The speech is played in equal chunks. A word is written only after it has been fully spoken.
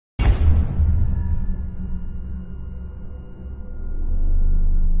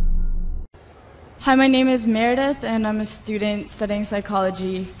Hi, my name is Meredith, and I'm a student studying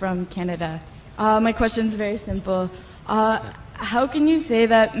psychology from Canada. My question is very simple. How can you say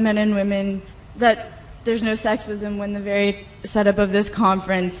that men and women, that there's no sexism when the very setup of this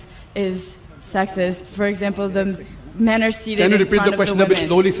conference is sexist? For example, the men are seated in front of the women. Can you repeat the question a bit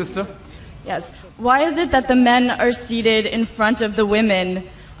slowly, sister? Yes. Why is it that the men are seated in front of the women?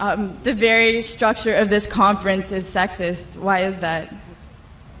 The very structure of this conference is sexist. Why is that?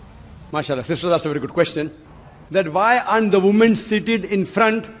 MashaAllah, sister, that's a very good question. That why aren't the women seated in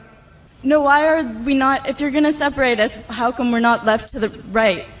front? No, why are we not, if you're going to separate us, how come we're not left to the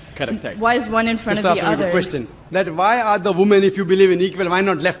right? Correct. Why is one in front of the other? That's a very good question. That why are the women, if you believe in equal, why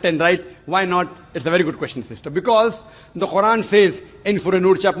not left and right? Why not? It's a very good question, sister. Because the Quran says in Surah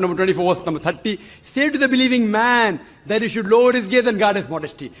Nur, chapter number 24, verse number 30, say to the believing man that he should lower his gaze and guard his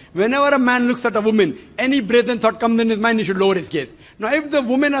modesty. Whenever a man looks at a woman, any brazen thought comes in his mind, he should lower his gaze. Now, if the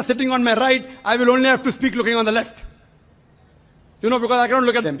women are sitting on my right, I will only have to speak looking on the left. Because I cannot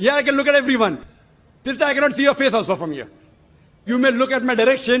look at them. Here I can look at everyone. Sister, I cannot see your face also from here. You may look at my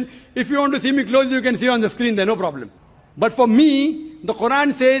direction. If you want to see me close, you can see on the screen there, no problem. But for me, the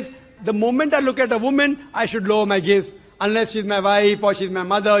Quran says, the moment I look at a woman, I should lower my gaze. Unless she's my wife, or she's my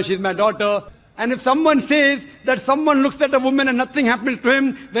mother, she's my daughter. And if someone says that someone looks at a woman and nothing happens to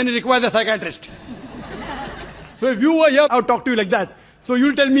him, then he requires a psychiatrist. So if you were here, I would talk to you like that. So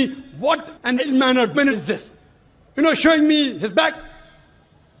you'll tell me, what an ill-mannered man is this? Showing me his back.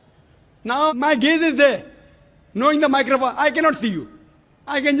 Now my gaze is there. Knowing the microphone, I cannot see you.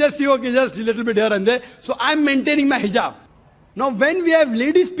 I can just see, okay, just a little bit here and there. So I'm maintaining my hijab. Now when we have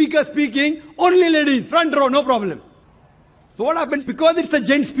lady speakers speaking, only ladies, front row, no problem. So what happens? Because it's a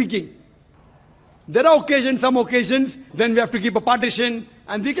gent speaking, there are occasions, some occasions, then we have to keep a partition,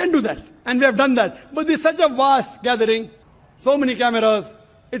 and we can do that. And we have done that. But there's such a vast gathering, so many cameras,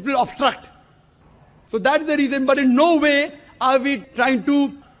 it will obstruct. So that's the reason, but in no way are we trying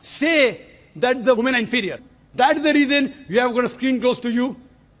to say that the women are inferior. That's the reason we have got a screen close to you.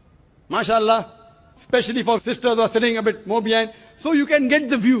 MashaAllah. Especially for sisters who are sitting a bit more behind. So you can get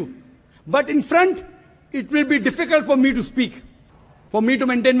the view. But in front, it will be difficult for me to speak. For me to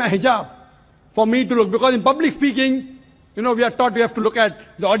maintain my hijab. For me to look. Because in public speaking, we are taught we have to look at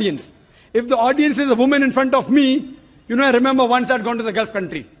the audience. If the audience is a woman in front of me, I remember once I'd gone to the Gulf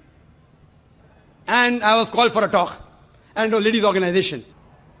country. And I was called for a talk. And a ladies' organization.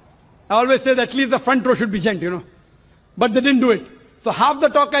 I always say that at least the front row should be gent, But they didn't do it. So half the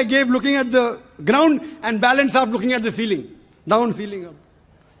talk I gave looking at the ground and balance half looking at the ceiling. Down, ceiling, up.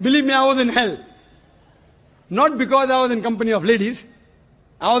 Believe me, I was in hell. Not because I was in company of ladies.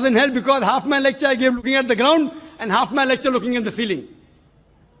 I was in hell because half my lecture I gave looking at the ground and half my lecture looking at the ceiling.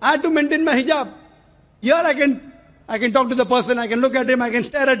 I had to maintain my hijab. Here I can talk to the person, I can look at him, I can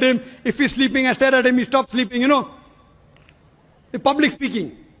stare at him. If he's sleeping, I stare at him, he stops sleeping, The public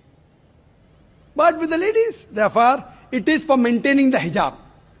speaking. But with the ladies, therefore, it is for maintaining the hijab.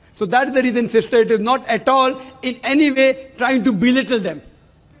 So that's the reason, sister, it is not at all in any way trying to belittle them.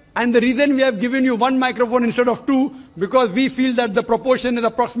 And the reason we have given you one microphone instead of two, because we feel that the proportion is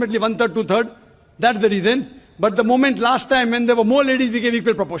approximately 1/3, 2/3. That's the reason. But the moment last time when there were more ladies, we gave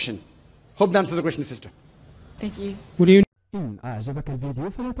equal proportion. Hope that answers the question, sister. Thank you. إن أعجبك الفيديو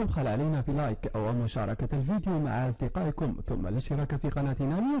فلا تبخل علينا بلايك أو مشاركة الفيديو مع أصدقائكم ثم الاشتراك في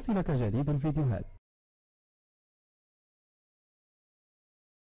قناتنا ليصلك جديد الفيديوهات.